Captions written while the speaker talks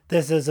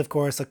This is, of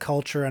course, a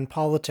culture and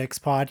politics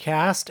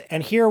podcast,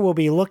 and here we'll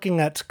be looking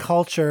at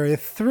culture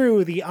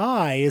through the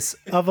eyes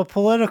of a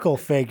political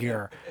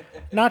figure.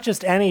 Not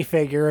just any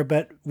figure,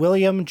 but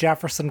William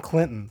Jefferson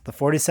Clinton, the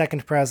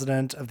 42nd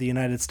President of the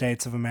United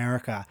States of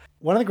America.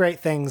 One of the great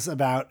things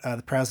about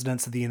the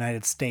presidents of the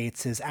United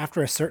States is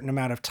after a certain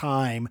amount of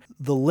time,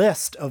 the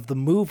list of the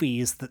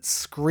movies that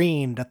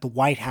screened at the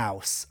White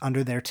House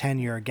under their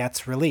tenure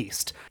gets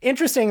released.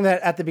 Interesting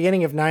that at the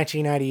beginning of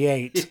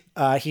 1998,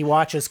 he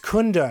watches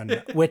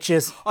Kundun, which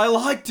is... I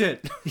liked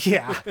it!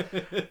 Yeah.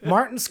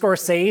 Martin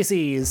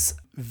Scorsese's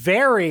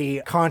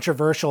very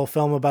controversial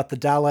film about the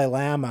Dalai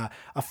Lama,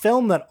 a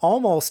film that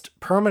almost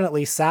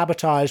permanently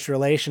sabotaged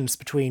relations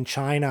between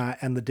China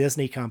and the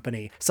Disney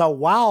company. So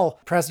while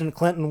President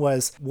Clinton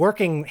was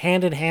working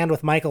hand in hand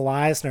with Michael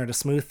Eisner to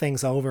smooth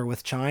things over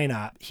with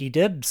China, he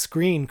did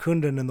screen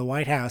Kundun in the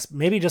White House,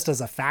 maybe just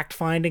as a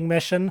fact-finding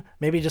mission,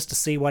 maybe just to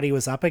see what he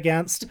was up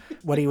against,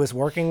 what he was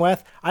working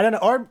with. I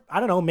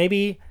don't know,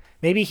 maybe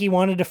he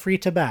wanted to free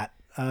Tibet.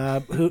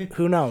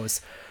 Who knows?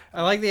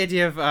 I like the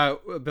idea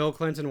of Bill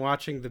Clinton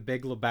watching The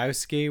Big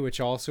Lebowski, which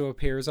also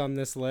appears on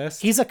this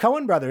list. He's a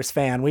Coen Brothers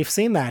fan. We've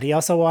seen that. He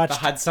also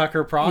watched... The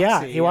Hudsucker Proxy.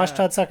 Yeah, he watched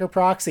Hudsucker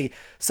Proxy.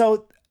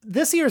 So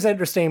this year's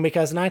interesting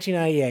because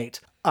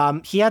 1998,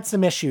 he had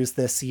some issues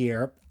this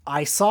year.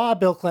 I saw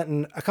Bill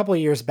Clinton a couple of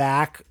years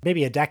back,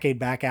 maybe a decade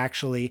back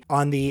actually,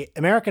 on the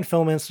American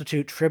Film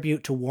Institute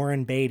tribute to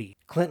Warren Beatty.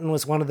 Clinton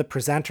was one of the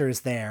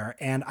presenters there,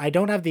 and I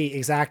don't have the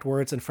exact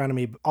words in front of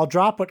me, but I'll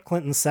drop what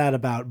Clinton said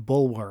about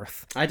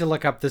Bulworth. I had to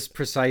look up this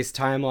precise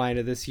timeline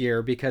of this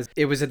year because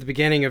it was at the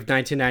beginning of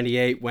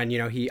 1998 when,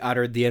 he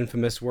uttered the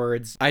infamous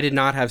words, "I did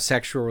not have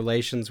sexual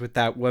relations with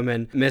that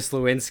woman, Miss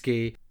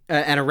Lewinsky."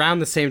 And around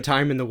the same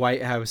time in the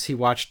White House, he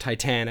watched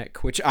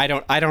Titanic, which I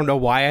don't know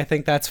why I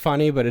think that's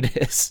funny, but it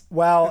is.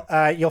 Well,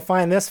 you'll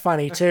find this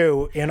funny,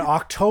 too, in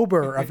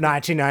October of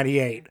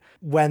 1998,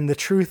 when the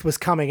truth was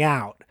coming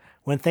out,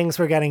 when things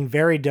were getting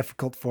very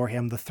difficult for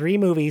him. The three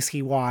movies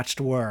he watched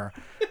were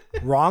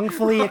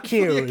Wrongfully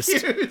Accused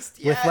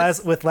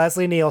yes. with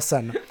Leslie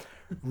Nielsen,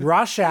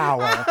 Rush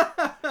Hour.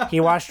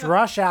 He watched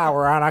Rush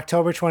Hour on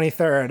October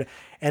 23rd.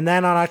 And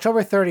then on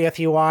October 30th,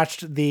 he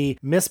watched the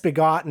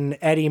misbegotten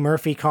Eddie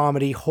Murphy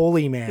comedy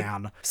Holy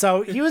Man.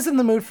 So he was in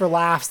the mood for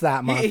laughs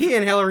that month. He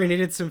and Hillary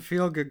needed some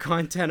feel-good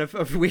content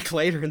a week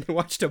later, and they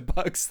watched A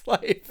Bug's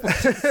Life,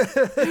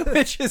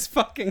 which is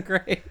fucking great.